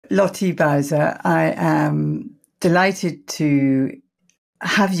Lotte Bowser, I am delighted to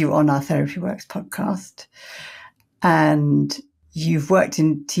have you on our Therapy Works podcast. And you've worked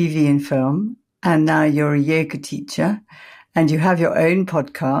in TV and film, and now you're a yoga teacher, and you have your own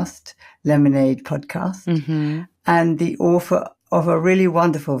podcast, Lemonade Podcast, and the author of a really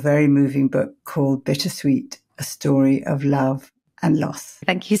wonderful, very moving book called Bittersweet, A Story of Love and Loss.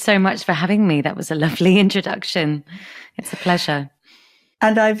 Thank you so much for having me. That was a lovely introduction. It's a pleasure.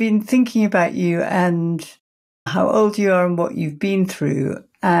 And I've been thinking about you and how old you are and what you've been through.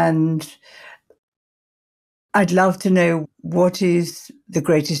 And I'd love to know, what is the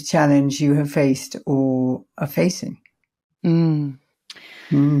greatest challenge you have faced or are facing?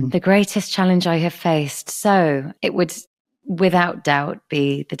 The greatest challenge I have faced. So it would, without doubt,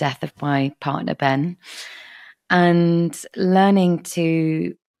 be the death of my partner, Ben, and learning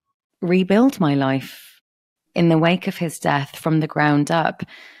to rebuild my life in the wake of his death from the ground up.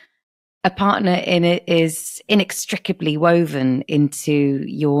 A partner in it is inextricably woven into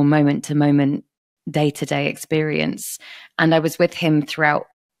your moment-to-moment, day-to-day experience. And I was with him throughout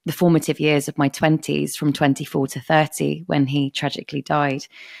the formative years of my 20s, from 24 to 30, when he tragically died.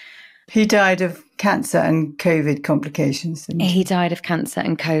 He died of cancer and COVID complications. He died of cancer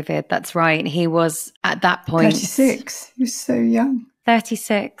and COVID, that's right. He was, at that point... 36, he was so young.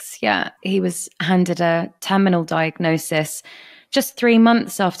 36, yeah. He was handed a terminal diagnosis just 3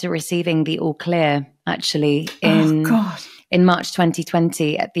 months after receiving the all clear, actually, in March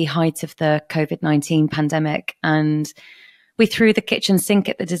 2020, at the height of the COVID-19 pandemic. And we threw the kitchen sink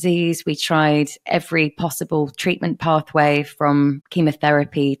at the disease. We tried every possible treatment pathway, from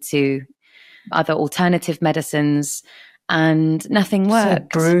chemotherapy to other alternative medicines, and nothing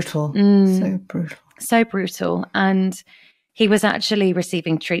worked. So brutal. So brutal. So brutal. And he was actually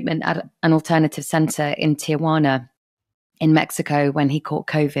receiving treatment at an alternative center in Tijuana in Mexico when he caught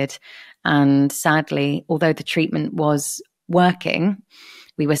COVID. And sadly, although the treatment was working,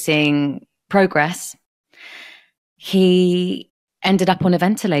 we were seeing progress, he ended up on a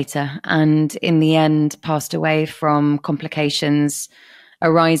ventilator and in the end passed away from complications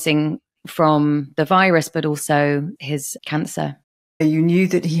arising from the virus, but also his cancer. You knew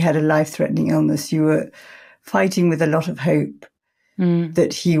that he had a life-threatening illness. You were fighting with a lot of hope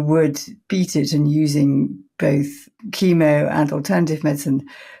that he would beat it, and using both chemo and alternative medicine.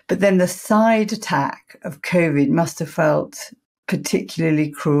 But then the side attack of COVID must have felt particularly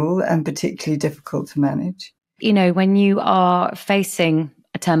cruel and particularly difficult to manage. You know, when you are facing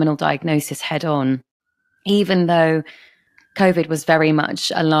a terminal diagnosis head on, even though COVID was very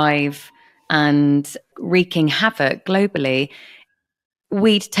much alive and wreaking havoc globally,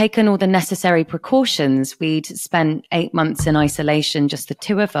 we'd taken all the necessary precautions. We'd spent 8 months in isolation, just the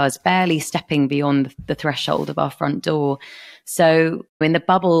two of us, barely stepping beyond the threshold of our front door. So in the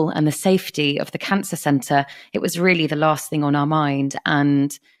bubble and the safety of the cancer center, it was really the last thing on our mind.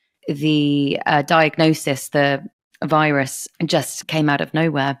 And the diagnosis, the virus, just came out of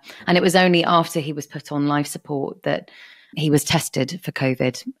nowhere. And it was only after he was put on life support that he was tested for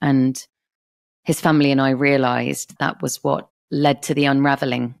COVID. And his family and I realized that was what led to the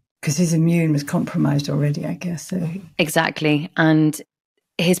unraveling. Because his immune was compromised already, I guess. So. Exactly. And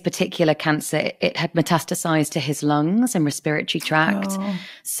his particular cancer, it had metastasized to his lungs and respiratory tract. Oh.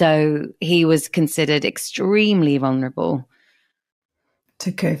 So he was considered extremely vulnerable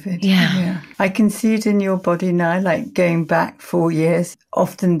to COVID. Yeah. I can see it in your body now, like going back 4 years.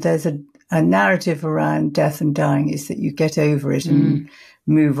 Often there's a narrative around death and dying is that you get over it and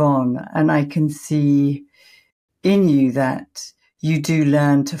move on. And I can see in you that you do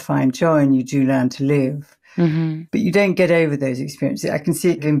learn to find joy and you do learn to live. But you don't get over those experiences. I can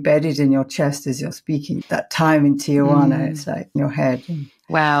see it embedded in your chest as you're speaking. That time in Tijuana, it's like in your head.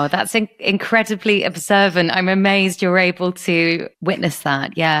 Wow, that's incredibly observant. I'm amazed you're able to witness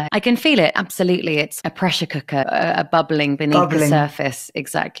that. Yeah, I can feel it. Absolutely. It's a pressure cooker, a bubbling beneath the surface.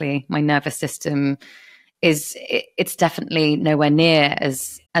 Exactly. My nervous system it's definitely nowhere near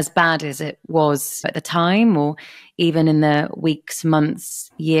as bad as it was at the time, or even in the weeks, months,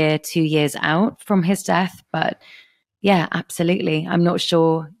 year, 2 years out from his death. But yeah, absolutely. I'm not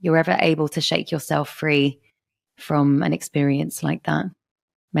sure you're ever able to shake yourself free from an experience like that,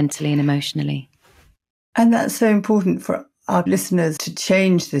 mentally and emotionally. And that's so important for our listeners to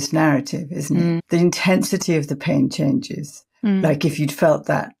change this narrative, isn't it? The intensity of the pain changes. Like if you'd felt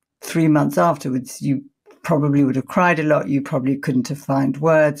that 3 months afterwards, you probably would have cried a lot. You probably couldn't have found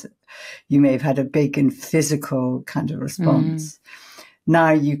words. You may have had a big and physical kind of response. Now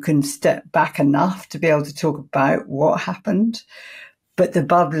you can step back enough to be able to talk about what happened, but the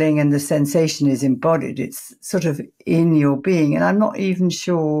bubbling and the sensation is embodied. It's sort of in your being. And I'm not even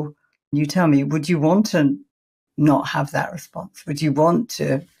sure, you tell me, would you want to not have that response? Would you want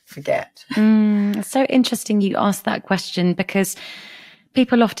to forget? It's so interesting you asked that question, because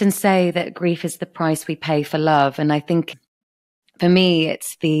people often say that grief is the price we pay for love. And I think for me,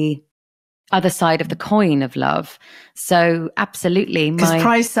 it's the other side of the coin of love. So absolutely. Because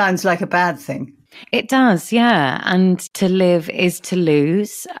price sounds like a bad thing. It does, yeah. And to live is to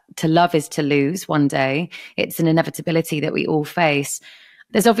lose. To love is to lose one day. It's an inevitability that we all face.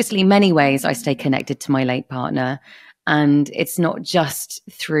 There's obviously many ways I stay connected to my late partner. And it's not just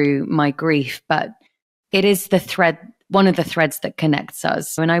through my grief, but it is the thread, one of the threads that connects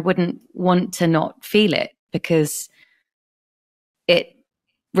us. And I wouldn't want to not feel it, because it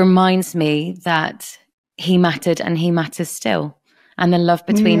reminds me that he mattered and he matters still. And the love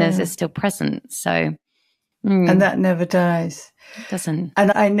between us is still present. So, and that never dies. It doesn't.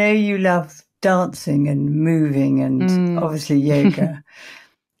 And I know you love dancing and moving and obviously yoga.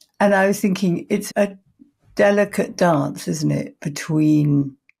 And I was thinking, it's a delicate dance, isn't it,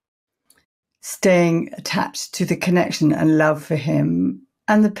 between staying attached to the connection and love for him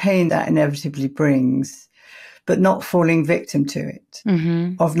and the pain that inevitably brings, but not falling victim to it,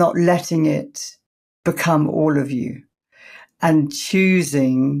 of not letting it become all of you, and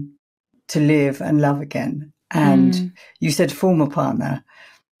choosing to live and love again. And you said former partner,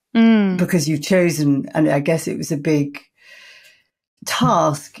 because you've chosen, and I guess it was a big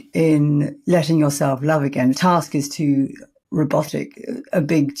task in letting yourself love again. The task is too robotic, a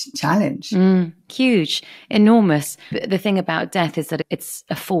big challenge. Huge, enormous. The thing about death is that it's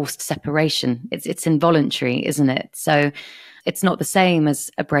a forced separation. It's involuntary, isn't it? So it's not the same as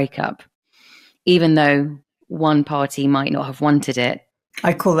a breakup, even though one party might not have wanted it.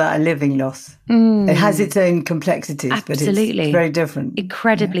 I call that a living loss. It has its own complexities, Absolutely. But it's very different.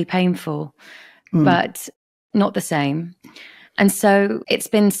 Incredibly painful, but not the same. And so it's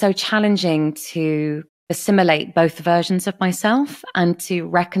been so challenging to assimilate both versions of myself and to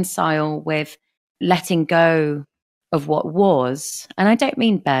reconcile with letting go of what was. And I don't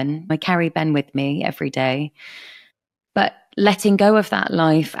mean Ben. I carry Ben with me every day. But letting go of that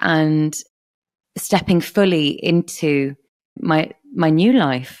life and stepping fully into my new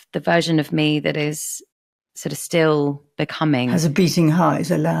life, the version of me that is sort of still becoming. Has a beating heart,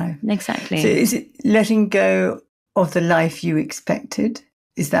 is alive. Exactly. So is it letting go of the life you expected?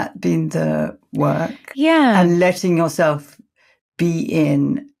 Is that been the work? Yeah. And letting yourself be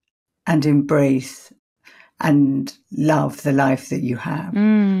in and embrace and love the life that you have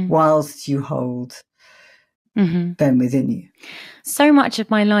whilst you hold Ben within you. So much of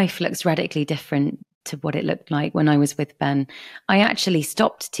my life looks radically different to what it looked like when I was with Ben. I actually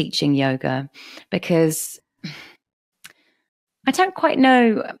stopped teaching yoga because I don't quite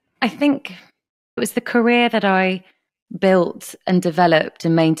know. I think it was the career that I built and developed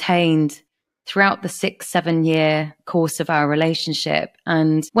and maintained throughout the 6-7 year course of our relationship.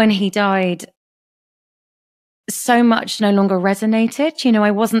 And when he died, so much no longer resonated. You know,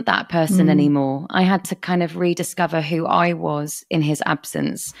 I wasn't that person anymore. I had to kind of rediscover who I was in his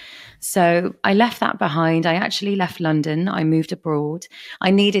absence. So I left that behind. I actually left London. I moved abroad. I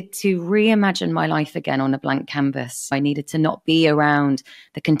needed to reimagine my life again on a blank canvas. I needed to not be around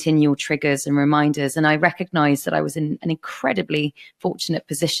the continual triggers and reminders. And I recognized that I was in an incredibly fortunate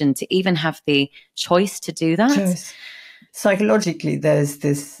position to even have the choice to do that. Psychologically, there's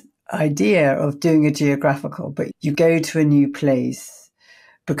this idea of doing a geographical, but you go to a new place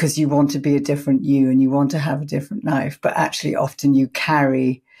because you want to be a different you and you want to have a different life, but actually often you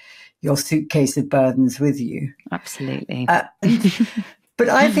carry your suitcase of burdens with you. Absolutely. But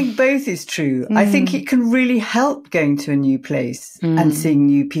I think both is true. I think it can really help going to a new place and seeing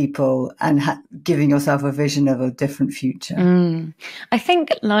new people and giving yourself a vision of a different future. I think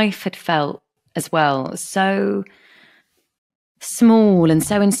life had felt as well so small and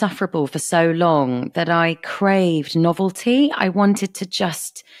so insufferable for so long that I craved novelty. I wanted to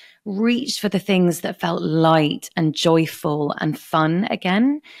just reach for the things that felt light and joyful and fun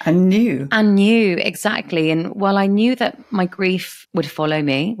again. And new. And new, exactly. And while I knew that my grief would follow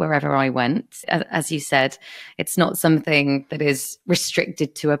me wherever I went, as you said, it's not something that is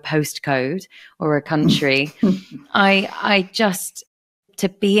restricted to a postcode or a country. I just, to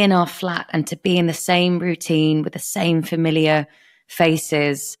be in our flat and to be in the same routine with the same familiar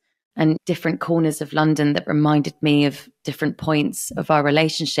faces and different corners of London that reminded me of different points of our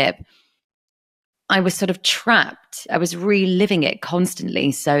relationship, I was sort of trapped. I was reliving it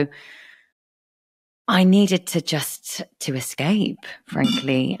constantly. So I needed to escape,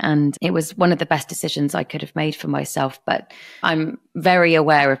 frankly. And it was one of the best decisions I could have made for myself. But I'm very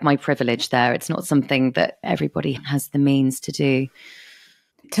aware of my privilege there. It's not something that everybody has the means to do.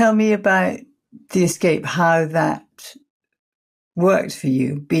 Tell me about the escape, how that worked for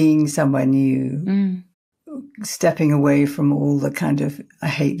you, being somewhere new, stepping away from all the kind of, I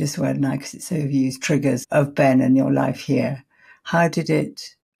hate this word now because it's overused, triggers of Ben and your life here.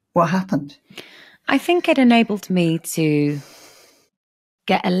 What happened? I think it enabled me to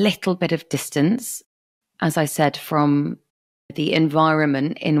get a little bit of distance, as I said, from the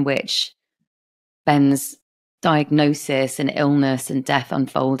environment in which Ben's diagnosis and illness and death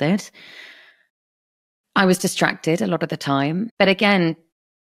unfolded. I was distracted a lot of the time. But again,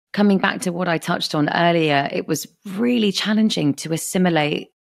 coming back to what I touched on earlier, it was really challenging to assimilate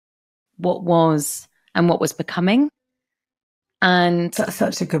what was and what was becoming. And that's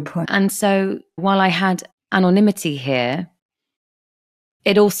such a good point. And so while I had anonymity here,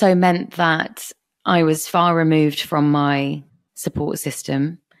 it also meant that I was far removed from my support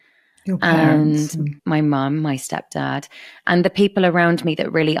system. Your parents. And my mum, my stepdad, and the people around me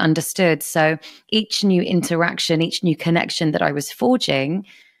that really understood. So each new interaction, each new connection that I was forging,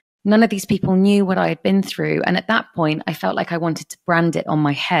 none of these people knew what I had been through. And at that point, I felt like I wanted to brand it on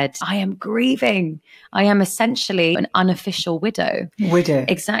my head. I am grieving. I am essentially an unofficial widow. Widow.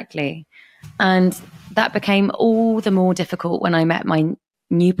 Exactly. And that became all the more difficult when I met my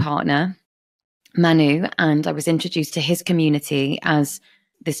new partner, Manu, and I was introduced to his community as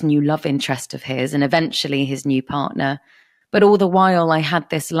this new love interest of his and eventually his new partner. But all the while I had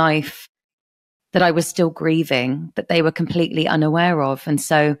this life that I was still grieving, that they were completely unaware of. And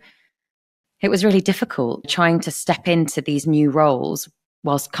so it was really difficult trying to step into these new roles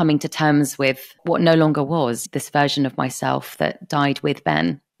whilst coming to terms with what no longer was this version of myself that died with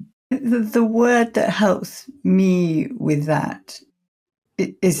Ben. The word that helps me with that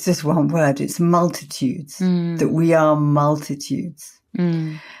is just one word. It's multitudes, that we are multitudes.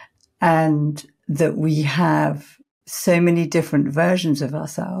 And that we have so many different versions of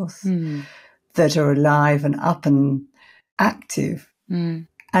ourselves that are alive and up and active.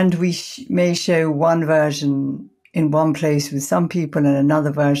 And we may show one version in one place with some people and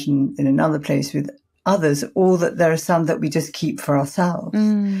another version in another place with others, or that there are some that we just keep for ourselves.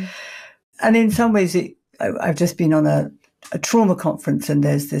 And in some ways, I've just been on a trauma conference, and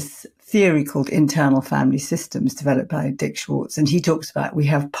there's this theory called internal family systems developed by Dick Schwartz. And he talks about we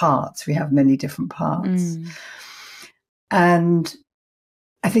have parts, we have many different parts. And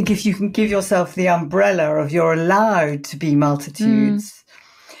I think if you can give yourself the umbrella of you're allowed to be multitudes,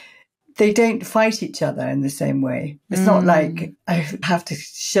 they don't fight each other in the same way. It's not like I have to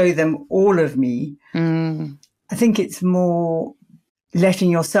show them all of me. I think it's more letting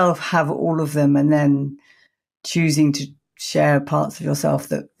yourself have all of them and then choosing to share parts of yourself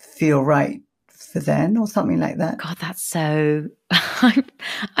that feel right for them or something like that. God, that's so...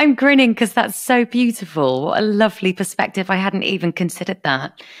 I'm grinning because that's so beautiful. What a lovely perspective. I hadn't even considered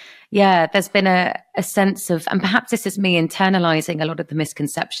that. Yeah, there's been a sense of, and perhaps this is me internalizing a lot of the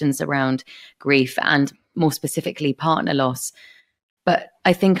misconceptions around grief and more specifically partner loss. But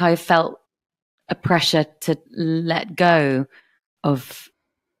I think I felt a pressure to let go of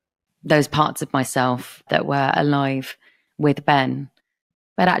those parts of myself that were alive with Ben.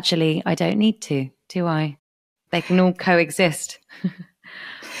 But actually, I don't need to, do I? They can all coexist.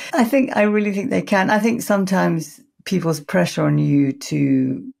 I really think they can. I think sometimes people's pressure on you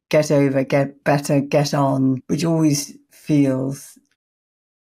to get over, get better, get on, which always feels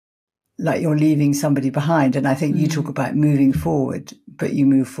like you're leaving somebody behind. And I think you talk about moving forward, but you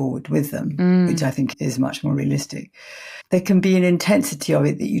move forward with them, which I think is much more realistic. There can be an intensity of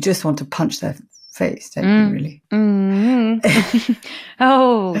it that you just want to punch their face, don't you, really?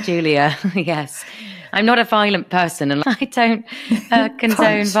 Oh, Julia, yes. I'm not a violent person and I don't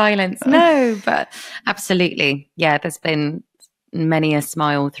condone violence. No, but absolutely. Yeah, there's been many a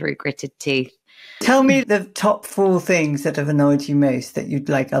smile through gritted teeth. Tell me the top 4 things that have annoyed you most that you'd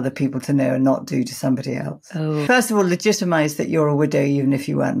like other people to know and not do to somebody else. Oh. First of all, legitimize that you're a widow even if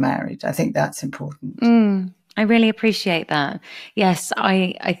you weren't married. I think that's important. I really appreciate that. Yes,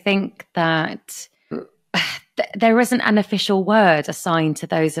 I think that there isn't an official word assigned to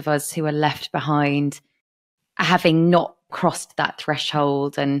those of us who are left behind, having not crossed that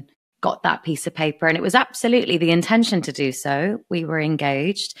threshold and got that piece of paper. And it was absolutely the intention to do so. We were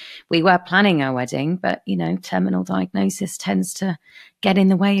engaged. We were planning our wedding, but, you know, terminal diagnosis tends to get in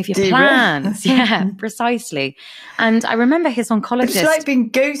the way of your plans. Yeah, precisely. And I remember his oncologist... It's like being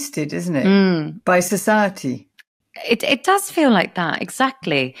ghosted, isn't it? By society. It does feel like that,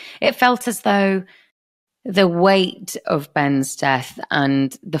 exactly. It felt as though the weight of Ben's death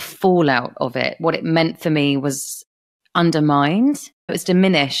and the fallout of it, what it meant for me was undermined. It was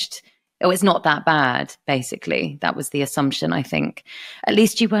diminished. Oh, it's not that bad, basically. That was the assumption, I think. At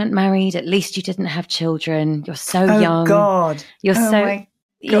least you weren't married. At least you didn't have children. You're so young. Oh, God. You're my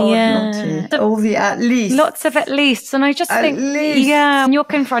God, Lottie. All the at least. Lots of at least. And I just think, least. yeah, when you're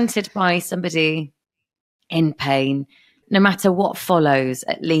confronted by somebody in pain, no matter what follows,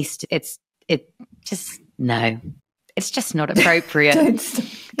 at least it's just not appropriate. Don't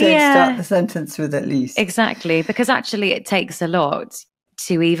start the sentence with at least. Exactly, because actually it takes a lot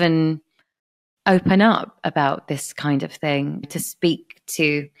to even open up about this kind of thing, to speak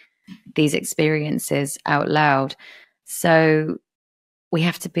to these experiences out loud. So we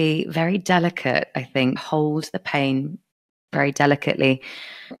have to be very delicate, I think, hold the pain very delicately.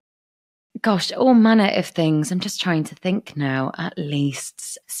 Gosh, all manner of things. I'm just trying to think now, at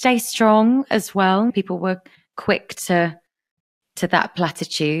least. Stay strong as well. People were quick to that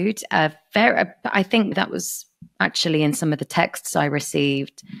platitude. I think that was actually in some of the texts I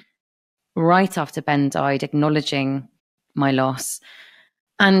received right after Ben died, acknowledging my loss.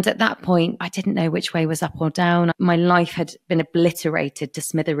 And at that point, I didn't know which way was up or down. My life had been obliterated to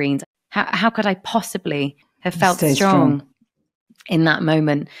smithereens. How could I possibly have felt strong in that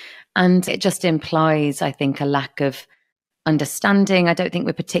moment? And it just implies, I think, a lack of understanding. I don't think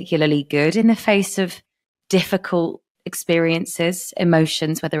we're particularly good in the face of difficult experiences,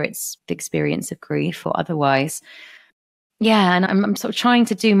 emotions, whether it's the experience of grief or otherwise. Yeah, and I'm sort of trying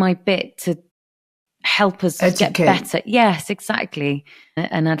to do my bit to help us get better. Yes, exactly.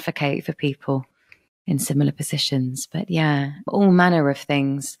 And advocate for people in similar positions. But yeah, all manner of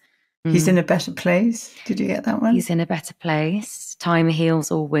things. He's in a better place. Did you get that one? He's in a better place. Time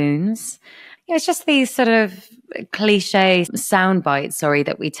heals all wounds. Yeah, it's just these sort of cliche sound bites,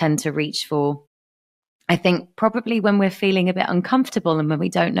 that we tend to reach for. I think probably when we're feeling a bit uncomfortable and when we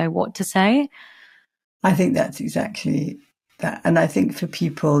don't know what to say. I think that's exactly that. And I think for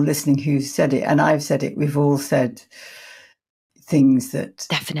people listening who've said it, and I've said it, we've all said things that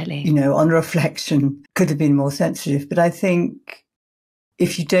definitely, on reflection could have been more sensitive. But I think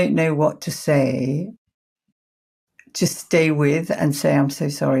if you don't know what to say, just stay with and say, I'm so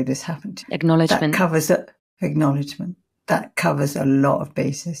sorry this happened to you. Acknowledgement. That covers acknowledgement. That covers a lot of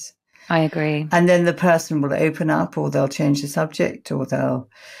bases. I agree. And then the person will open up, or they'll change the subject, or they'll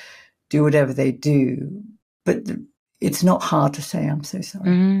do whatever they do. But it's not hard to say, I'm so sorry.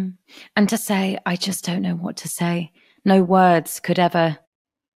 Mm-hmm. And to say, I just don't know what to say. No words could ever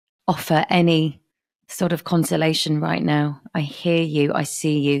offer any sort of consolation right now. I hear you. I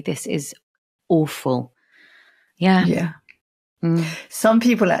see you. This is awful. Yeah. Yeah. Mm. Some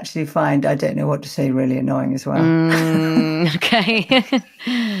people actually find I don't know what to say really annoying as well. Okay.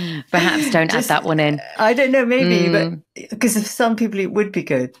 Perhaps don't add that one in. I don't know, maybe, but because for some people it would be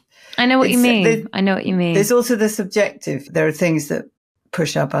good. I know what you mean. I know what you mean. There's also the subjective. There are things that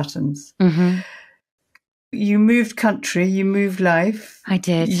push our buttons. Mm-hmm. You moved country, you moved life. I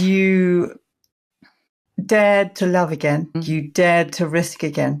did. You dared to love again. You dared to risk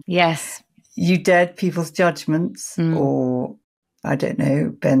again. Yes. You dared people's judgments or, I don't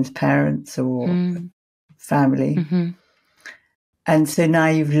know, Ben's parents or family. Mm-hmm. And so now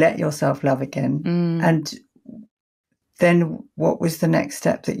you've let yourself love again. And then what was the next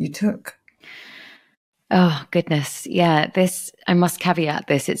step that you took? Oh, goodness. Yeah, I must caveat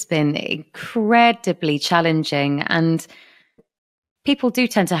this. It's been incredibly challenging. And people do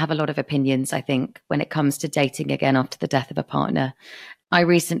tend to have a lot of opinions, I think, when it comes to dating again after the death of a partner. I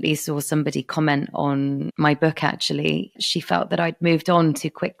recently saw somebody comment on my book, actually. She felt that I'd moved on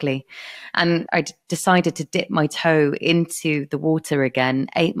too quickly. And I decided to dip my toe into the water again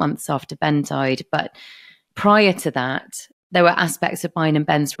 8 months after Ben died. But prior to that, there were aspects of mine and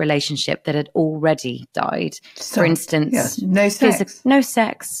Ben's relationship that had already died. For instance, no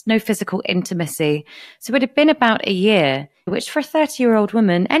sex, no physical intimacy. So it had been about a year, which for a 30-year-old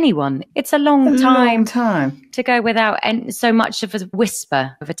woman, anyone, it's a long time to go without so much of a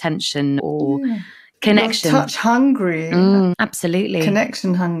whisper of attention or connection. Touch hungry. Absolutely.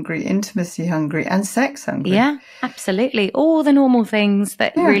 Connection hungry, intimacy hungry, and sex hungry. Yeah, absolutely. All the normal things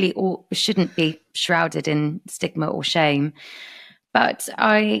that really shouldn't be shrouded in stigma or shame. But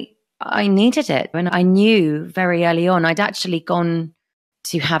I needed it. And I knew very early on, I'd actually gone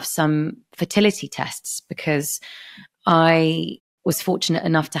to have some fertility tests because I was fortunate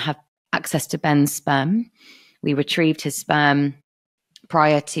enough to have access to Ben's sperm. We retrieved his sperm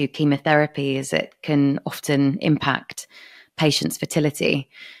prior to chemotherapy, as it can often impact patients' fertility.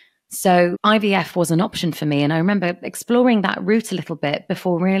 So IVF was an option for me. And I remember exploring that route a little bit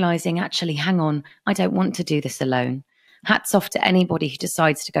before realizing, actually, hang on, I don't want to do this alone. Hats off to anybody who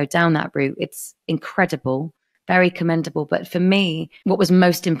decides to go down that route. It's incredible, very commendable. But for me, what was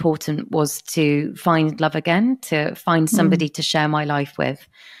most important was to find love again, to find somebody to share my life with.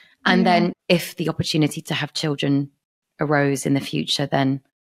 And then if the opportunity to have children arose in the future, then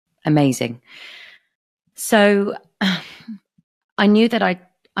amazing. So I knew that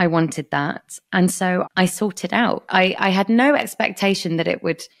I wanted that. And so I sorted out. I had no expectation that it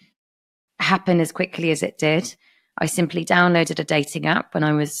would happen as quickly as it did. I simply downloaded a dating app when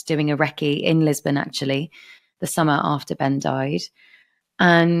I was doing a recce in Lisbon, actually, the summer after Ben died.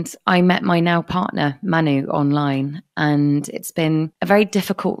 And I met my now partner, Manu, online. And it's been a very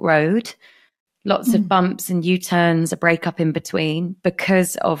difficult road, lots of bumps and U-turns, a breakup in between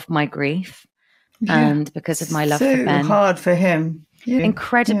because of my grief and because of my love for Ben. So hard for him.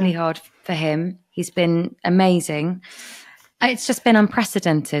 Incredibly hard for him. He's been amazing. It's just been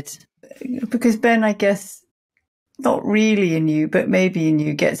unprecedented. Because Ben, I guess, not really in you, but maybe in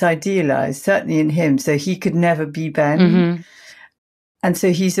you, gets idealized, certainly in him. So he could never be Ben. And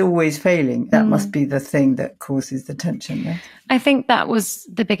so he's always failing. That must be the thing that causes the tension there. I think that was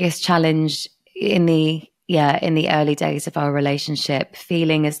the biggest challenge in the early days of our relationship,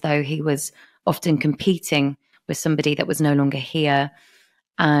 feeling as though he was often competing with somebody that was no longer here.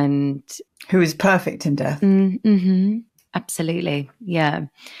 And who is perfect in death. Absolutely. Yeah.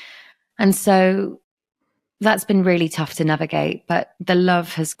 And so that's been really tough to navigate, but the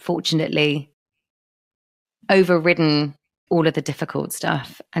love has fortunately overridden all of the difficult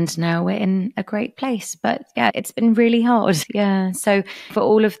stuff. And now we're in a great place. But yeah, it's been really hard. Yeah. So for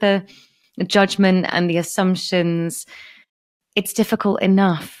all of the judgment and the assumptions, it's difficult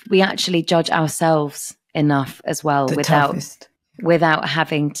enough. We actually judge ourselves enough as well without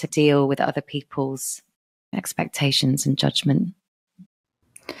having to deal with other people's expectations and judgment.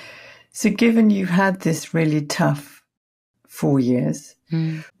 So given you've had this really tough 4 years,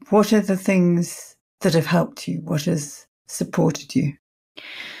 what are the things that have helped you? What has supported you?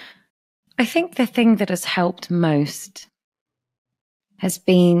 I think the thing that has helped most has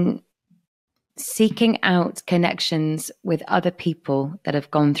been seeking out connections with other people that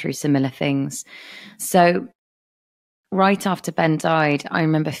have gone through similar things. So right after Ben died, I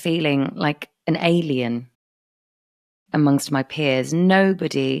remember feeling like an alien amongst my peers.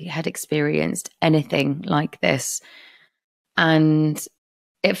 Nobody had experienced anything like this. And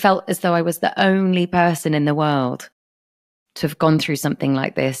it felt as though I was the only person in the world to have gone through something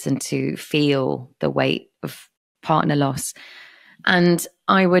like this and to feel the weight of partner loss. And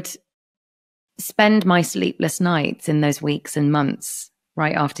I would spend my sleepless nights in those weeks and months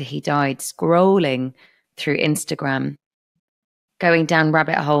right after he died, scrolling through Instagram, going down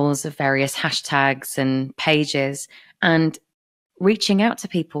rabbit holes of various hashtags and pages, and reaching out to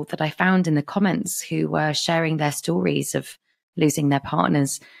people that I found in the comments who were sharing their stories of losing their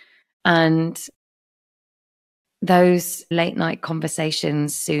partners. And those late night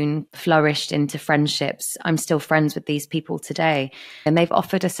conversations soon flourished into friendships. I'm still friends with these people today, and they've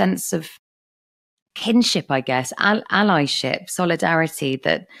offered a sense of kinship, I guess, allyship, solidarity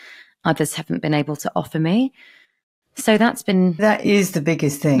that others haven't been able to offer me. So that is the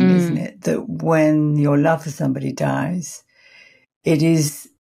biggest thing, isn't it? That when your love for somebody dies, it is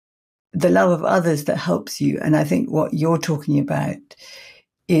the love of others that helps you. And I think what you're talking about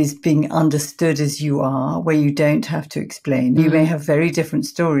is being understood as you are, where you don't have to explain. You may have very different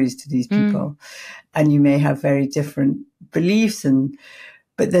stories to these people, and you may have very different beliefs,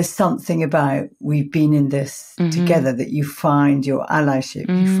 but there's something about we've been in this together that you find your allyship,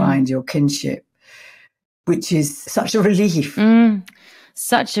 you find your kinship, which is such a relief.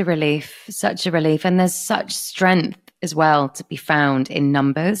 Such a relief, such a relief. And there's such strength as well to be found in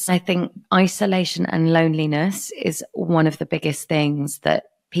numbers. I think isolation and loneliness is one of the biggest things that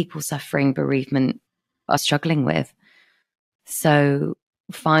people suffering bereavement are struggling with. So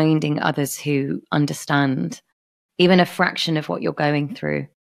finding others who understand even a fraction of what you're going through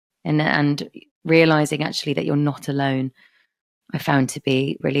and realizing actually that you're not alone, I found to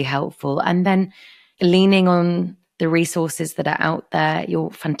be really helpful. And then leaning on the resources that are out there.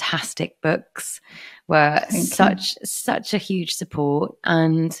 Your fantastic books were such a huge support.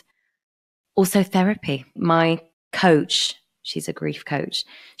 And also therapy. My coach, she's a grief coach,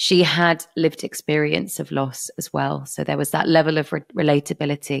 she had lived experience of loss as well. So there was that level of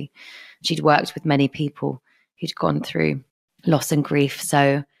relatability. She'd worked with many people who'd gone through loss and grief.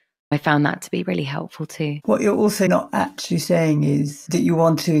 So I found that to be really helpful too. What you're also not actually saying is that you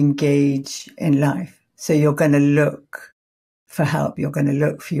want to engage in life. So you're going to look for help. You're going to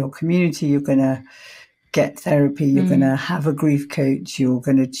look for your community. You're going to get therapy. You're going to have a grief coach. You're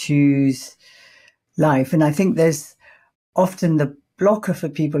going to choose life. And I think there's often the blocker for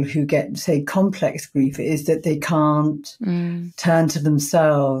people who get, say, complex grief is that they can't turn to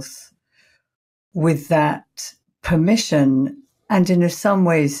themselves with that permission. And in some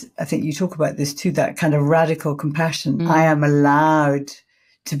ways, I think you talk about this too, that kind of radical compassion. I am allowed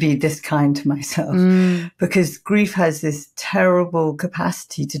to be this kind to myself, because grief has this terrible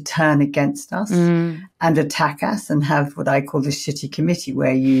capacity to turn against us and attack us and have what I call the shitty committee,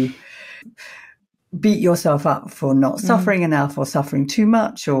 where you beat yourself up for not suffering enough or suffering too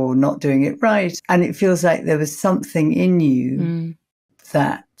much or not doing it right. And it feels like there was something in you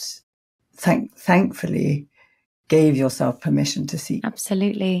that thankfully gave yourself permission to seek.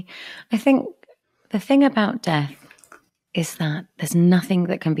 Absolutely. I think the thing about death is that there's nothing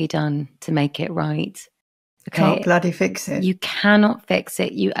that can be done to make it right. Okay? Can't bloody fix it. You cannot fix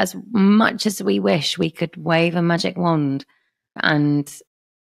it. You, as much as we wish we could wave a magic wand and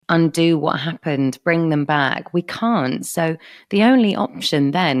undo what happened, bring them back, we can't. So the only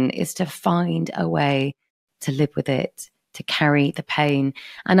option then is to find a way to live with it, to carry the pain.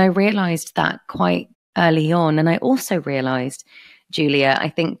 And I realized that quite early on. And I also realized, Julia, I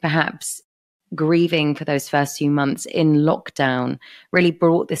think perhaps grieving for those first few months in lockdown really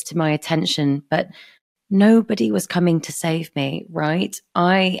brought this to my attention, but nobody was coming to save me, right?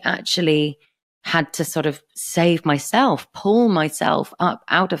 I actually had to sort of save myself, pull myself up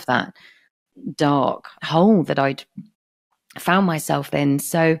out of that dark hole that I'd found myself in.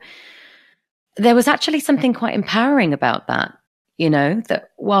 So there was actually something quite empowering about that, you know, that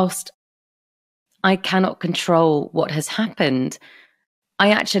whilst I cannot control what has happened, I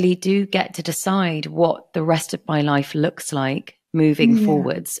actually do get to decide what the rest of my life looks like moving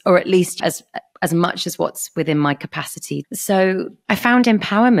forwards, or at least as much as what's within my capacity. So I found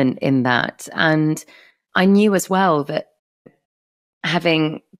empowerment in that. And I knew as well that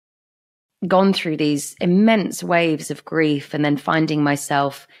having gone through these immense waves of grief and then finding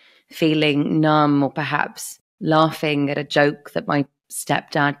myself feeling numb or perhaps laughing at a joke that my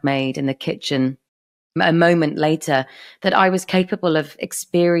stepdad made in the kitchen a moment later, that I was capable of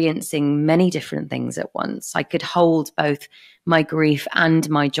experiencing many different things at once. I could hold both my grief and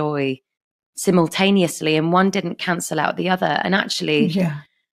my joy simultaneously, and one didn't cancel out the other. And actually,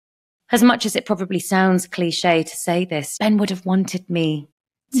 as much as it probably sounds cliche to say this, Ben would have wanted me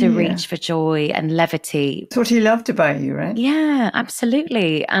to reach for joy and levity. That's what he loved about you, right? Yeah,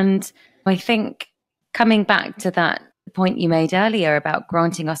 absolutely. And I think coming back to that point you made earlier about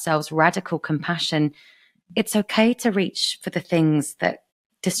granting ourselves radical compassion, it's okay to reach for the things that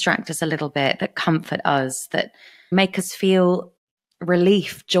distract us a little bit, that comfort us, that make us feel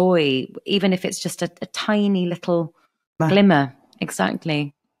relief, joy, even if it's just a tiny little glimmer.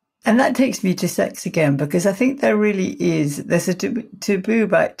 Exactly. And that takes me to sex again, because I think there's a taboo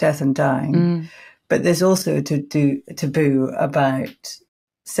about death and dying, but there's also a taboo about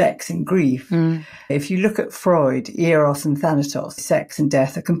sex and grief. If you look at Freud, Eros and Thanatos, sex and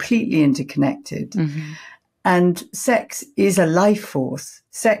death are completely interconnected. And sex is a life force.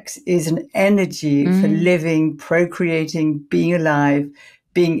 Sex is an energy for living, procreating, being alive,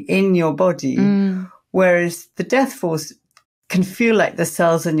 being in your body. Whereas the death force can feel like the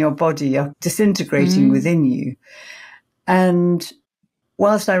cells in your body are disintegrating within you. And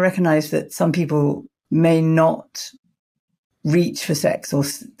whilst I recognize that some people may not reach for sex or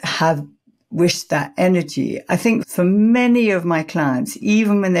have wished that energy, I think for many of my clients,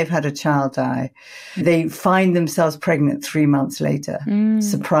 even when they've had a child die, they find themselves pregnant 3 months later,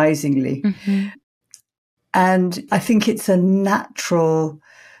 surprisingly. And I think it's a natural,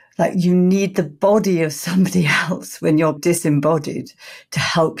 like, you need the body of somebody else when you're disembodied to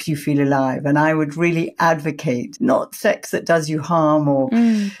help you feel alive. And I would really advocate not sex that does you harm,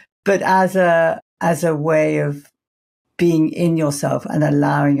 but as a way of being in yourself and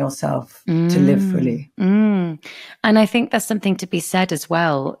allowing yourself to live fully. And I think there's something to be said as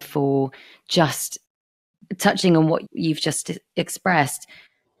well for just touching on what you've just expressed,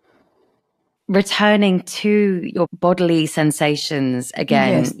 returning to your bodily sensations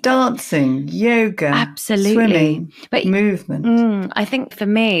again. Yes, dancing, yoga, absolutely, swimming, but movement. I think for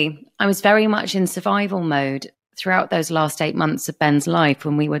me, I was very much in survival mode throughout those last 8 months of Ben's life,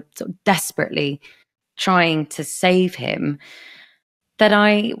 when we were sort of desperately trying to save him, that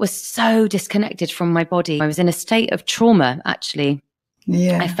I was so disconnected from my body. I was in a state of trauma, actually.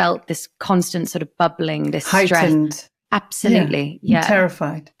 I felt this constant sort of bubbling, this heightened stress. Absolutely. Yeah.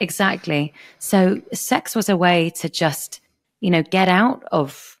 Terrified. Exactly. So sex was a way to just, get out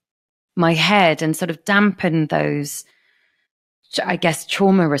of my head and sort of dampen those I guess,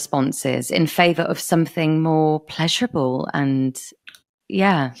 trauma responses in favor of something more pleasurable and,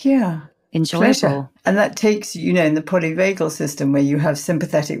 enjoyable. Pleasure. And that takes, in the polyvagal system where you have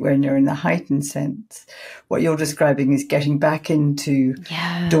sympathetic when you're in the heightened sense. What you're describing is getting back into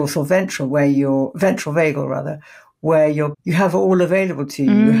dorsal ventral, ventral vagal rather, where you have all available to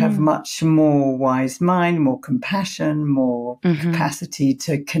you. You have much more wise mind, more compassion, more capacity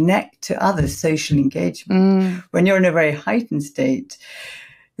to connect to others, social engagement. When you're in a very heightened state,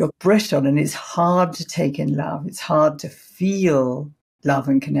 you're brittle and it's hard to take in love. It's hard to feel love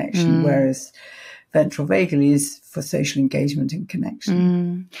and connection, whereas ventral vagal is for social engagement and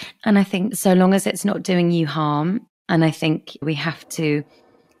connection. And I think so long as it's not doing you harm, and I think we have to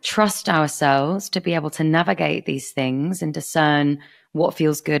trust ourselves to be able to navigate these things and discern what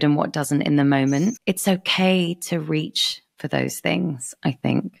feels good and what doesn't in the moment. It's okay to reach for those things, I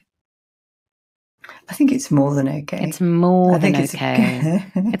think. I think it's more than okay. It's more than okay.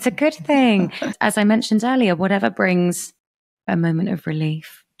 It's a good thing. As I mentioned earlier, whatever brings a moment of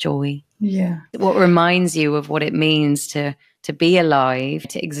relief, joy. Yeah. What reminds you of what it means to be alive,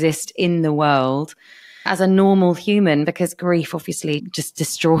 to exist in the world as a normal human, because grief obviously just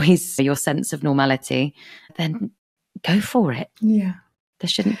destroys your sense of normality, then go for it. Yeah. There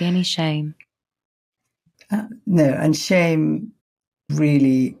shouldn't be any shame. No, and shame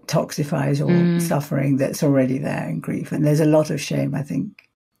really toxifies all suffering that's already there in grief. And there's a lot of shame, I think,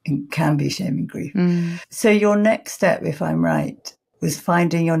 and can be shame in grief. So your next step, if I'm right, was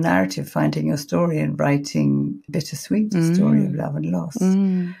finding your narrative, finding your story and writing Bittersweet, the story of love and loss.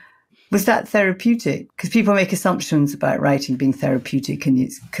 Was that therapeutic? Because people make assumptions about writing being therapeutic and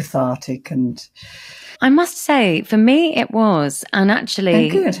it's cathartic. And I must say, for me, it was. And actually,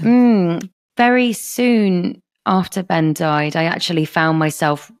 very soon after Ben died, I actually found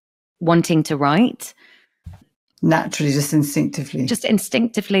myself wanting to write. Naturally, just instinctively. Just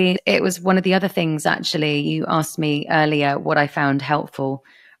instinctively. It was one of the other things, actually. You asked me earlier what I found helpful.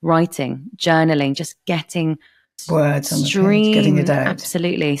 Writing, journaling, just getting words on the page, getting it out.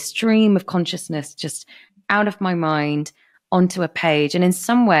 Absolutely. Stream of consciousness just out of my mind onto a page. And in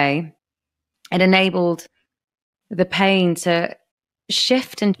some way, it enabled the pain to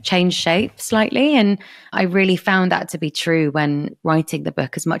shift and change shape slightly. And I really found that to be true when writing the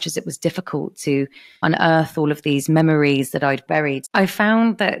book, as much as it was difficult to unearth all of these memories that I'd buried. I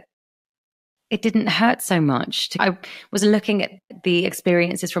found that it didn't hurt so much. I was looking at the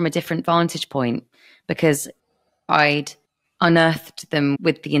experiences from a different vantage point because I'd unearthed them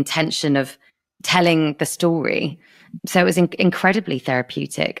with the intention of telling the story. So it was incredibly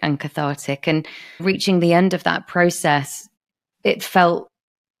therapeutic and cathartic. And reaching the end of that process, it felt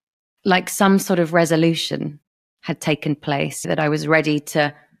like some sort of resolution had taken place, that I was ready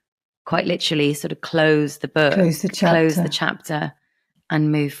to quite literally sort of close the book, close the chapter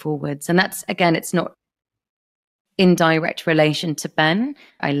and move forwards. And that's, again, it's not in direct relation to Ben.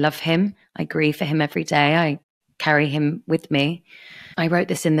 I love him. I grieve for him every day. I carry him with me. I wrote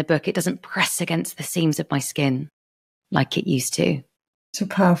this in the book. It doesn't press against the seams of my skin like it used to. It's a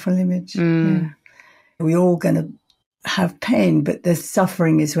powerful image. Yeah. We're all going to have pain, but the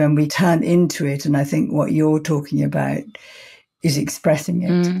suffering is when we turn into it. And I think what you're talking about is expressing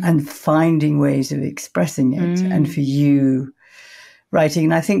it and finding ways of expressing it. And for you, writing,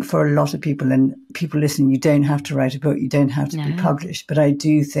 and I think for a lot of people, and people listening, you don't have to write a book, you don't have to be published. But I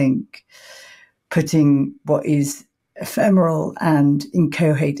do think putting what is ephemeral and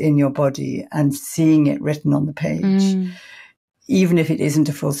inchoate in your body and seeing it written on the page, even if it isn't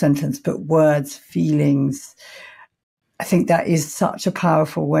a full sentence, but words, feelings, I think that is such a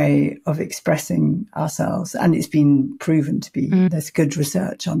powerful way of expressing ourselves. And it's been proven to be. There's good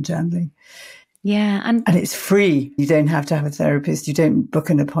research on journaling. Yeah. And it's free. You don't have to have a therapist. You don't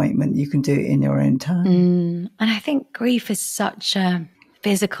book an appointment. You can do it in your own time. And I think grief is such a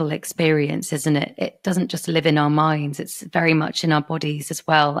physical experience, isn't it? It doesn't just live in our minds. It's very much in our bodies as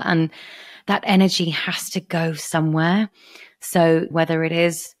well. And that energy has to go somewhere. So whether it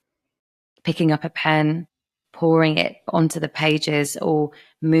is picking up a pen, pouring it onto the pages, or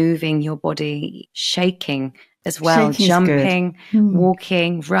moving your body, shaking as well, Shaking's jumping,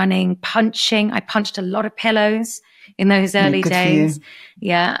 walking, running, punching. I punched a lot of pillows in those early days.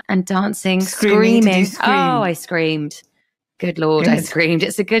 Yeah. And dancing, screaming. Oh, I screamed. Good Lord, I screamed.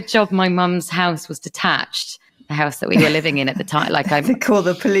 It's a good job my mum's house was detached, the house that we were living in at the time. Like they call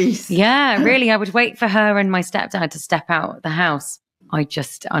the police. Yeah, really. I would wait for her and my stepdad to step out the house. I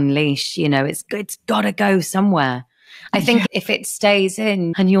just unleash, it's got to go somewhere. I think if it stays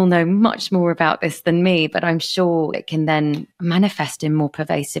in, and you'll know much more about this than me, but I'm sure it can then manifest in more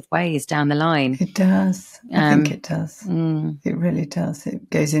pervasive ways down the line. It does. I think it does. It really does. It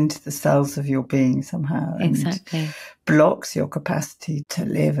goes into the cells of your being somehow and blocks your capacity to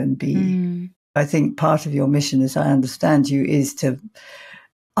live and be. I think part of your mission, as I understand you, is to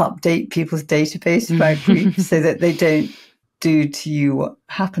update people's database about grief so that they don't do to you what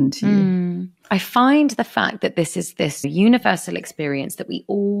happened to you. I find the fact that this is this universal experience that we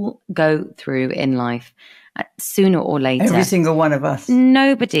all go through in life sooner or later. Every single one of us.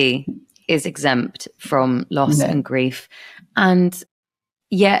 Nobody is exempt from loss and grief. And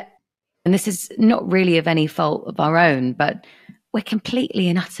yet, and this is not really of any fault of our own, but we're completely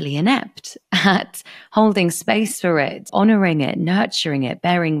and utterly inept at holding space for it, honoring it, nurturing it,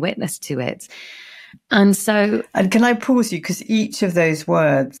 bearing witness to it. And so... And can I pause you? Because each of those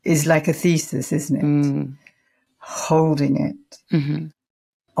words is like a thesis, isn't it? Holding it,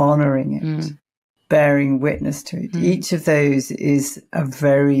 honouring it, bearing witness to it. Each of those is a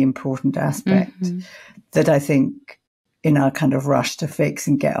very important aspect that I think in our kind of rush to fix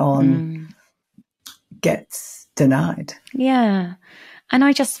and get on gets denied. Yeah. And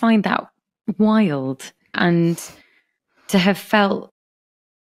I just find that wild. And to have felt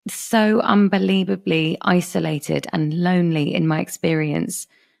so unbelievably isolated and lonely in my experience,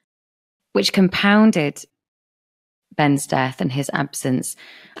 which compounded Ben's death and his absence.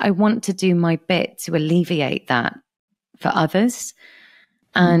 I want to do my bit to alleviate that for others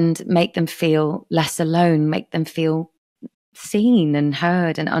and make them feel less alone, make them feel seen and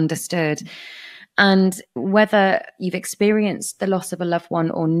heard and understood. And whether you've experienced the loss of a loved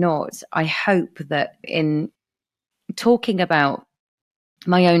one or not, I hope that in talking about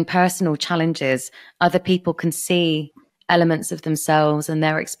my own personal challenges, other people can see elements of themselves and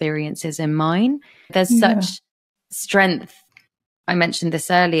their experiences in mine. There's such strength. I mentioned this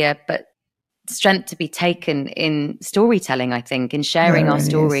earlier, but strength to be taken in storytelling, I think, in sharing our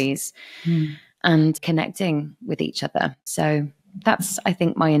stories and connecting with each other. So that's, I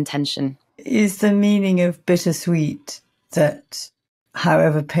think, my intention. Is the meaning of bittersweet that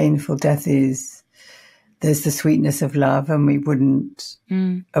however painful death is, there's the sweetness of love and we wouldn't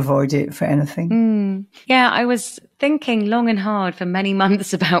avoid it for anything? Yeah, I was thinking long and hard for many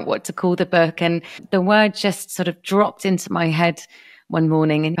months about what to call the book, and the word just sort of dropped into my head one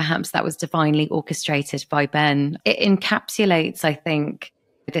morning, and perhaps that was divinely orchestrated by Ben. It encapsulates, I think,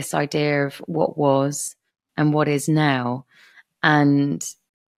 this idea of what was and what is now. And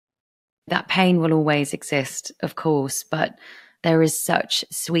that pain will always exist, of course, but there is such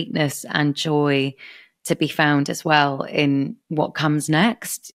sweetness and joy to be found as well in what comes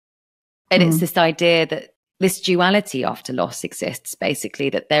next. And it's this idea that this duality after loss exists,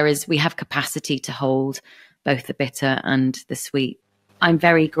 basically, that we have capacity to hold both the bitter and the sweet. I'm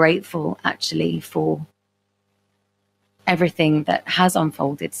very grateful, actually, for everything that has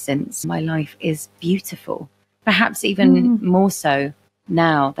unfolded since. My life is beautiful, perhaps even more so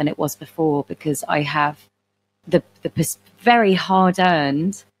now than it was before, because I have the very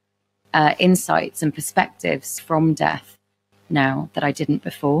hard-earned insights and perspectives from death now that I didn't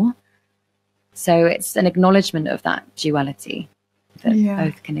before. So it's an acknowledgement of that duality, that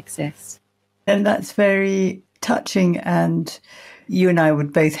both can exist. And that's very touching. And you and I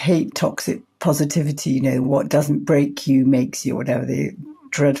would both hate toxic positivity, you know, what doesn't break you makes you, whatever the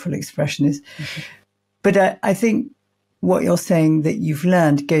dreadful expression is. But I think what you're saying that you've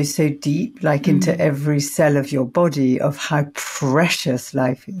learned goes so deep, like into every cell of your body, of how precious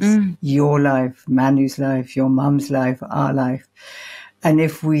life is. Your life, Manu's life, your mum's life, our life. And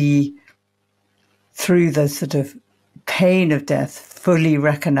if we, through the sort of pain of death, fully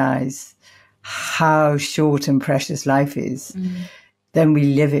recognize how short and precious life is, then we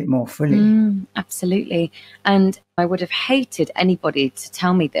live it more fully. Absolutely. And I would have hated anybody to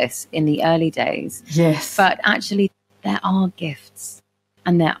tell me this in the early days. Yes. But actually, there are gifts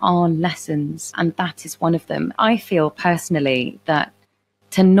and there are lessons, and that is one of them. I feel personally that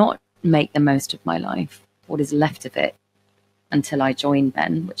to not make the most of my life, what is left of it, until I join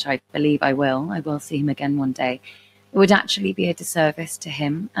Ben, which I believe I will see him again one day, it would actually be a disservice to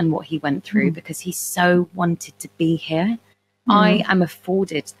him and what he went through, because he so wanted to be here. I am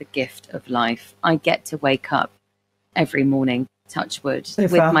afforded the gift of life. I get to wake up every morning, touch wood,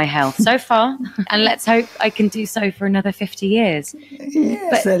 with my health so far, and let's hope I can do so for another 50 years.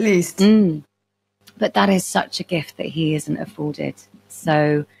 Yes, at least. But that is such a gift that he isn't afforded.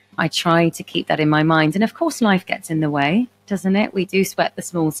 So I try to keep that in my mind. And of course, life gets in the way, doesn't it? We do sweat the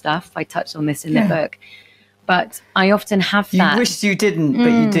small stuff. I touched on this in the book. But I often have that. You wish you didn't, but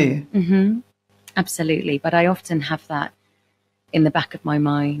you do. Absolutely. But I often have that in the back of my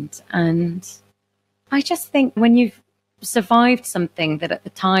mind. And I just think when you've survived something that at the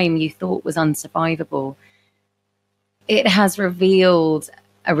time you thought was unsurvivable, it has revealed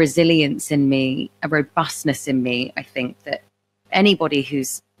a resilience in me, a robustness in me, I think, that anybody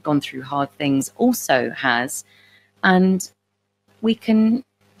who's gone through hard things also has. And we can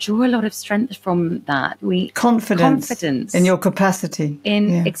draw a lot of strength from that. Confidence in your capacity.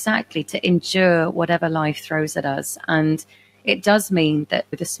 Exactly, to endure whatever life throws at us. And it does mean that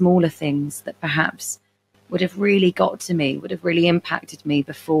the smaller things that perhaps would have really got to me, would have really impacted me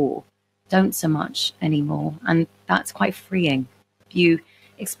before, don't so much anymore. And that's quite freeing. You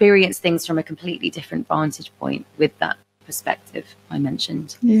experience things from a completely different vantage point with that perspective I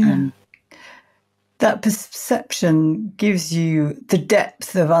mentioned. That perception gives you the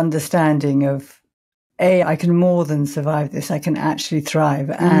depth of understanding of, I can more than survive this. I can actually thrive.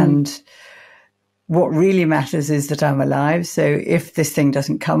 And what really matters is that I'm alive. So if this thing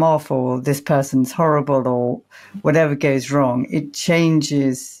doesn't come off, or this person's horrible, or whatever goes wrong, it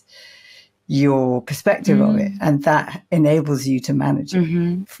changes your perspective of it. And that enables you to manage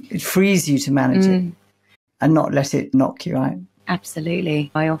it. It frees you to manage it and not let it knock you out. Absolutely.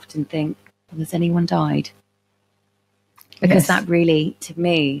 I often think, has anyone died? Because that really, to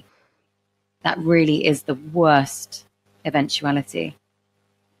me, that really is the worst eventuality.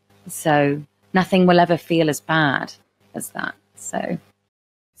 So nothing will ever feel as bad as that. So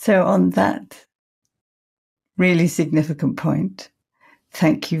on that really significant point,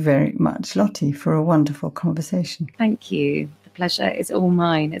 thank you very much, Lottie, for a wonderful conversation. Thank you. The pleasure is all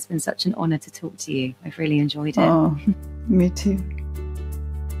mine. It's been such an honour to talk to you. I've really enjoyed it. Oh, me too.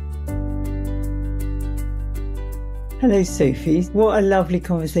 Hello, Sophie. What a lovely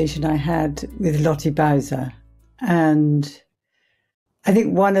conversation I had with Lotte Bowser. And I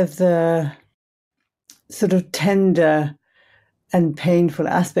think one of the sort of tender and painful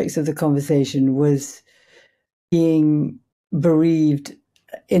aspects of the conversation was being bereaved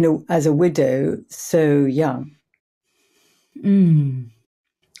as a widow so young.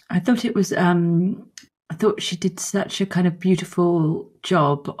 I thought it was, I thought she did such a kind of beautiful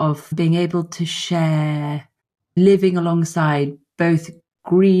job of being able to share living alongside both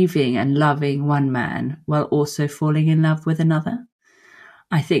grieving and loving one man while also falling in love with another.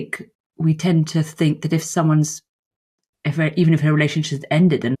 I think we tend to think that even if her relationship has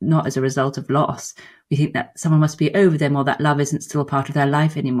ended and not as a result of loss, we think that someone must be over them or that love isn't still a part of their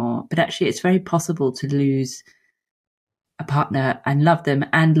life anymore. But actually, it's very possible to lose a partner and love them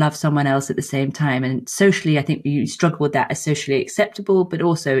and love someone else at the same time. And socially, I think you struggle with that as socially acceptable, but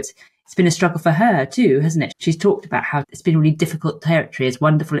also it's been a struggle for her too, hasn't it? She's talked about how it's been really difficult territory, as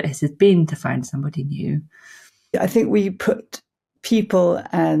wonderful it has been to find somebody new. I think we put people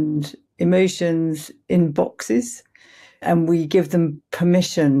and emotions in boxes and we give them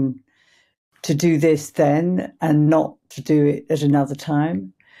permission to do this then and not to do it at another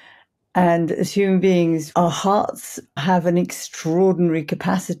time. And as human beings, our hearts have an extraordinary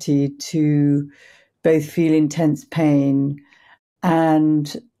capacity to both feel intense pain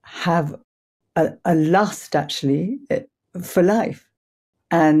and have a lust, actually, for life,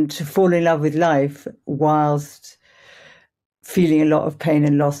 and to fall in love with life whilst feeling a lot of pain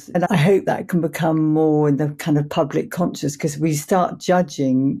and loss. And I hope that can become more in the kind of public conscious, because we start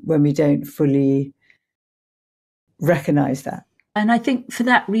judging when we don't fully recognise that. And I think for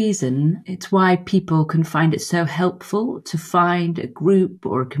that reason, it's why people can find it so helpful to find a group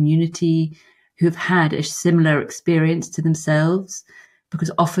or a community who have had a similar experience to themselves,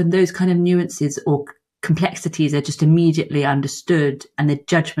 because often those kind of nuances or complexities are just immediately understood and the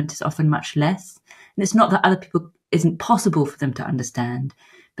judgment is often much less. And it's not that other people isn't possible for them to understand,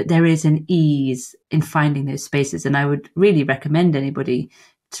 but there is an ease in finding those spaces. And I would really recommend anybody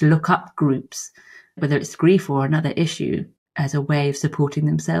to look up groups, whether it's grief or another issue, as a way of supporting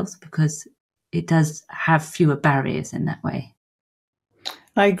themselves, because it does have fewer barriers in that way.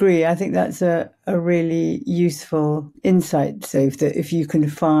 I agree. I think that's a really useful insight, Soph, that if you can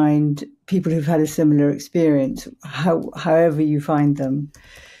find people who've had a similar experience, however you find them,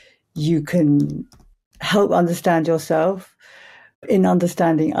 you can help understand yourself in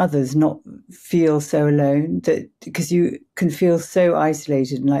understanding others, not feel so alone, that because you can feel so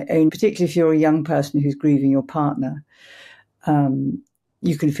isolated and particularly if you're a young person who's grieving your partner.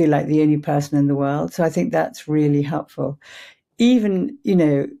 You can feel like the only person in the world. So I think that's really helpful. Even,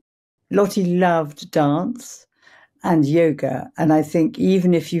 Lottie loved dance and yoga. And I think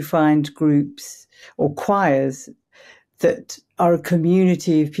even if you find groups or choirs that are a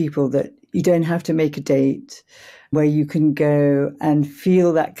community of people that you don't have to make a date, where you can go and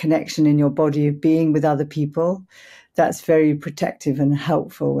feel that connection in your body of being with other people. That's very protective and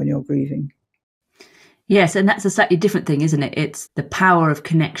helpful when you're grieving. Yes, and that's a slightly different thing, isn't it? It's the power of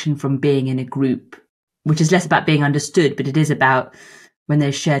connection from being in a group, which is less about being understood, but it is about when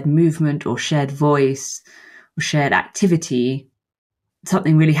there's shared movement or shared voice or shared activity,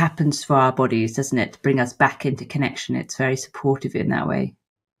 something really happens for our bodies, doesn't it? To bring us back into connection. It's very supportive in that way.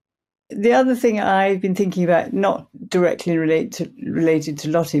 The other thing I've been thinking about, not directly related to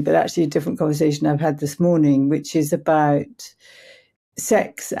Lottie, but actually a different conversation I've had this morning, which is about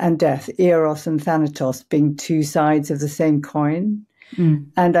sex and death, Eros and Thanatos, being two sides of the same coin.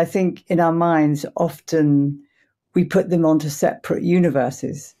 And I think in our minds, often we put them onto separate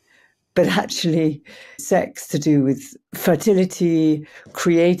universes. But actually, sex to do with fertility,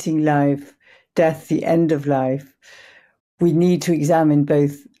 creating life, death, the end of life. We need to examine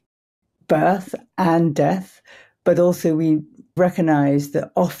both birth and death, but also we recognize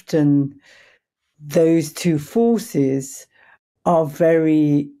that often those two forces are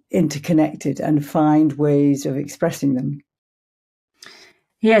very interconnected and find ways of expressing them.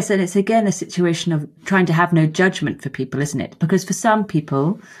 Yes, and it's again a situation of trying to have no judgment for people, isn't it? Because for some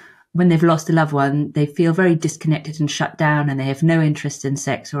people, when they've lost a loved one, they feel very disconnected and shut down and they have no interest in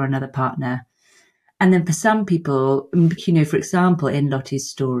sex or another partner. And then for some people, for example, in Lottie's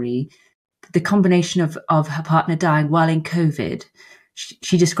story, the combination of her partner dying while in COVID,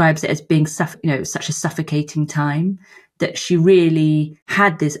 she describes it as being such a suffocating time that she really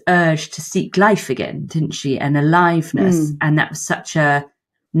had this urge to seek life again, didn't she? And aliveness. And that was such a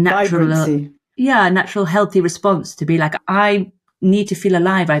natural, healthy response to be like, I need to feel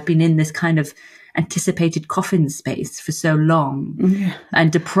alive. I've been in this kind of anticipated coffin space for so long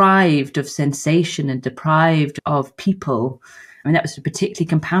and deprived of sensation and deprived of people. I mean, that was particularly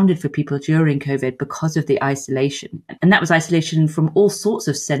compounded for people during COVID because of the isolation. And that was isolation from all sorts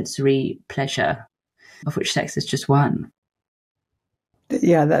of sensory pleasure, of which sex is just one.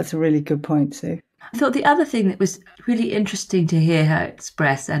 Yeah, that's a really good point, Sue. I thought the other thing that was really interesting to hear her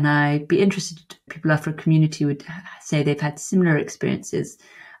express, and I'd be interested if people after a community would say they've had similar experiences,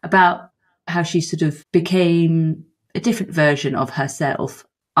 about how she sort of became a different version of herself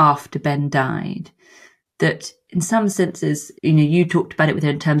after Ben died. That in some senses, you talked about it with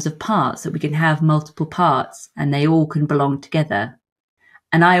her in terms of parts, that we can have multiple parts and they all can belong together.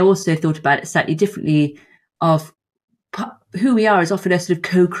 And I also thought about it slightly differently, of who we are is often a sort of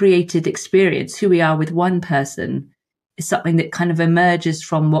co-created experience. Who we are with one person is something that kind of emerges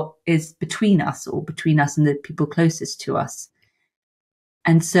from what is between us, or between us and the people closest to us.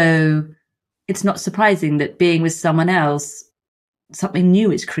 And so it's not surprising that being with someone else, something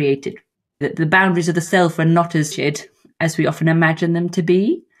new is created, that the boundaries of the self are not as rigid as we often imagine them to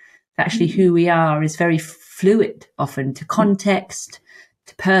be. Actually, who we are is very fluid, often to context,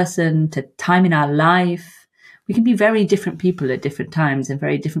 to person, to time in our life. We can be very different people at different times and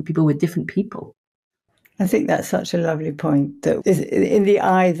very different people with different people. I think that's such a lovely point, that in the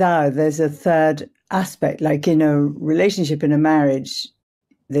I, thou, there's a third aspect. Like in a relationship, in a marriage,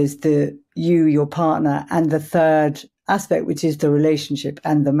 there's the you, your partner, and the third aspect, which is the relationship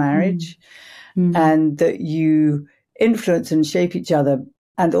and the marriage, and that you influence and shape each other.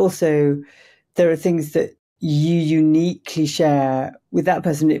 And also there are things that you uniquely share with that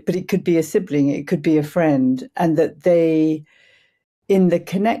person, but it could be a sibling, it could be a friend, and that they, in the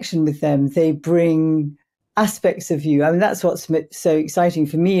connection with them, they bring aspects of you. I mean, that's what's so exciting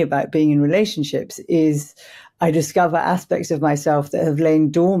for me about being in relationships, is I discover aspects of myself that have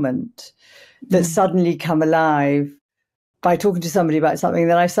lain dormant, that suddenly come alive by talking to somebody about something.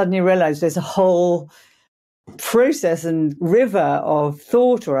 Then I suddenly realize there's a whole process and river of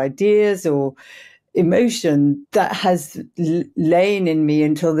thought or ideas or emotion that has lain in me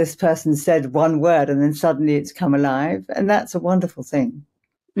until this person said one word, and then suddenly it's come alive. And that's a wonderful thing.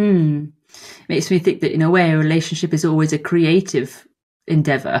 Makes me think that in a way a relationship is always a creative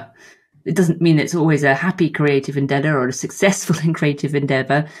endeavor. It doesn't mean it's always a happy creative endeavor or a successful and creative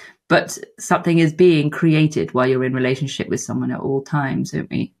endeavor, but something is being created while you're in relationship with someone at all times, don't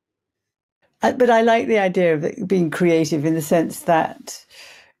we? But I like the idea of it being creative in the sense that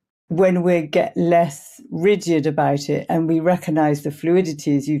when we get less rigid about it and we recognize the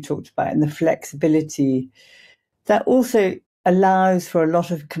fluidity, as you talked about, and the flexibility, that also allows for a lot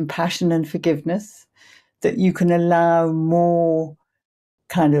of compassion and forgiveness, that you can allow more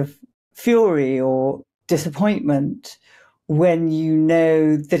kind of fury or disappointment when you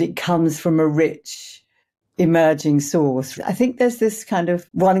know that it comes from a rich emerging source. I think there's this kind of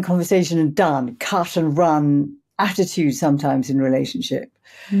one conversation and done, cut and run attitude sometimes in relationship,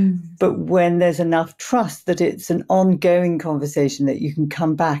 But when there's enough trust that it's an ongoing conversation, that you can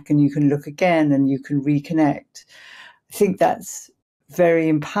come back and you can look again and you can reconnect, I think that's very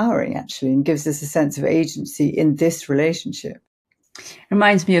empowering, actually, and gives us a sense of agency in this relationship.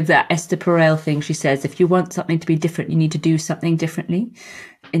 Reminds me of that Esther Perel thing. She says, if you want something to be different, you need to do something differently.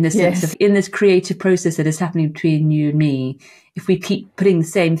 In the sense of, in this creative process that is happening between you and me, if we keep putting the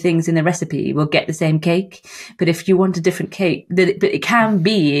same things in the recipe, we'll get the same cake. But if you want a different cake, but it can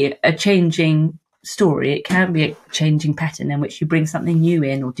be a changing story. It can be a changing pattern in which you bring something new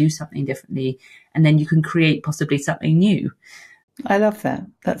in or do something differently, and then you can create possibly something new. I love that.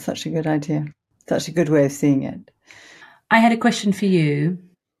 That's such a good idea. Such a good way of seeing it. I had a question for you.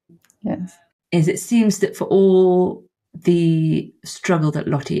 Yes. It seems that for all the struggle that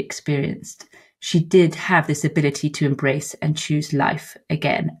Lottie experienced, she did have this ability to embrace and choose life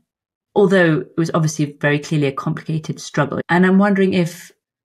again, although it was obviously very clearly a complicated struggle. And I'm wondering if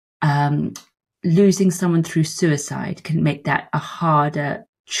losing someone through suicide can make that a harder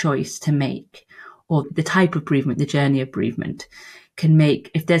choice to make, or the type of bereavement, the journey of bereavement, can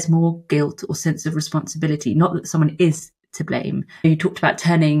make, if there's more guilt or sense of responsibility, not that someone is to blame. You talked about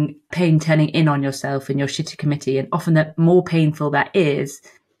turning in on yourself in your shitty committee, and often the more painful that is,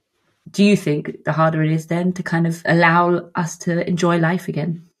 do you think the harder it is then to kind of allow us to enjoy life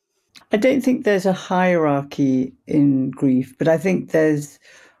again? I don't think there's a hierarchy in grief, but I think there's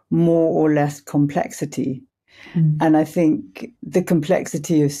more or less complexity. And I think the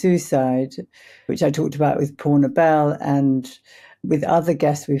complexity of suicide, which I talked about with Porna Bell and with other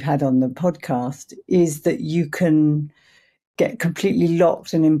guests we've had on the podcast, is that you can get completely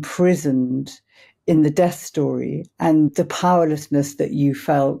locked and imprisoned in the death story, and the powerlessness that you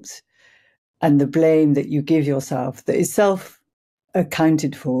felt and the blame that you give yourself, that is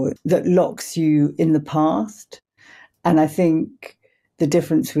self-accounted for, that locks you in the past. And I think the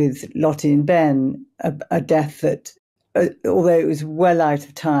difference with Lottie and Ben, a death that, although it was well out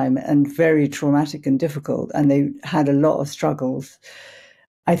of time and very traumatic and difficult, and they had a lot of struggles,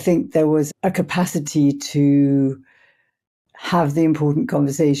 I think there was a capacity to have the important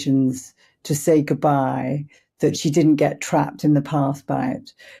conversations, to say goodbye, that she didn't get trapped in the past by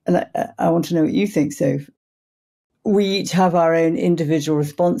it. And I want to know what you think, Soph. We each have our own individual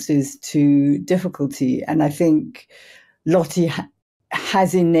responses to difficulty. And I think Lottie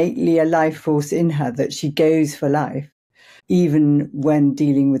has innately a life force in her, that she goes for life, even when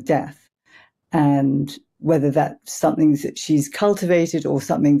dealing with death. And whether that's something that she's cultivated or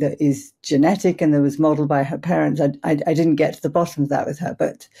something that is genetic and that was modeled by her parents, I didn't get to the bottom of that with her,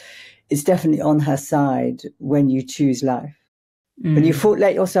 but it's definitely on her side when you choose life. When you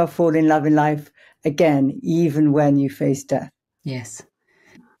let yourself fall in love in life again, even when you face death. Yes.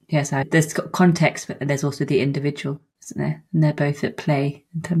 There's context, but there's also the individual, isn't there? And they're both at play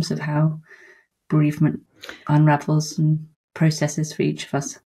in terms of how bereavement unravels and processes for each of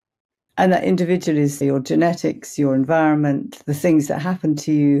us. And that individual is your genetics, your environment, the things that happen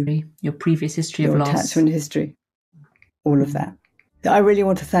to you, your previous history of loss, your attachment history, all of that. I really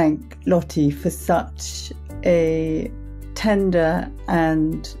want to thank Lottie for such a tender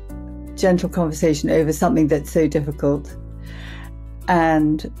and gentle conversation over something that's so difficult.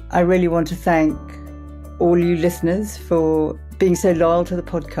 And I really want to thank all you listeners for being so loyal to the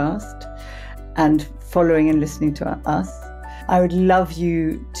podcast and following and listening to us. I would love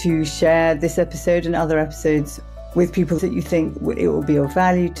you to share this episode and other episodes with people that you think it will be of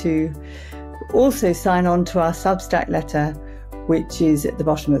value to. Also sign on to our Substack letter, which is at the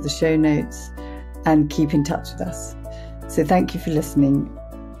bottom of the show notes, and keep in touch with us. So thank you for listening,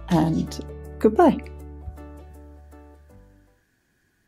 and goodbye.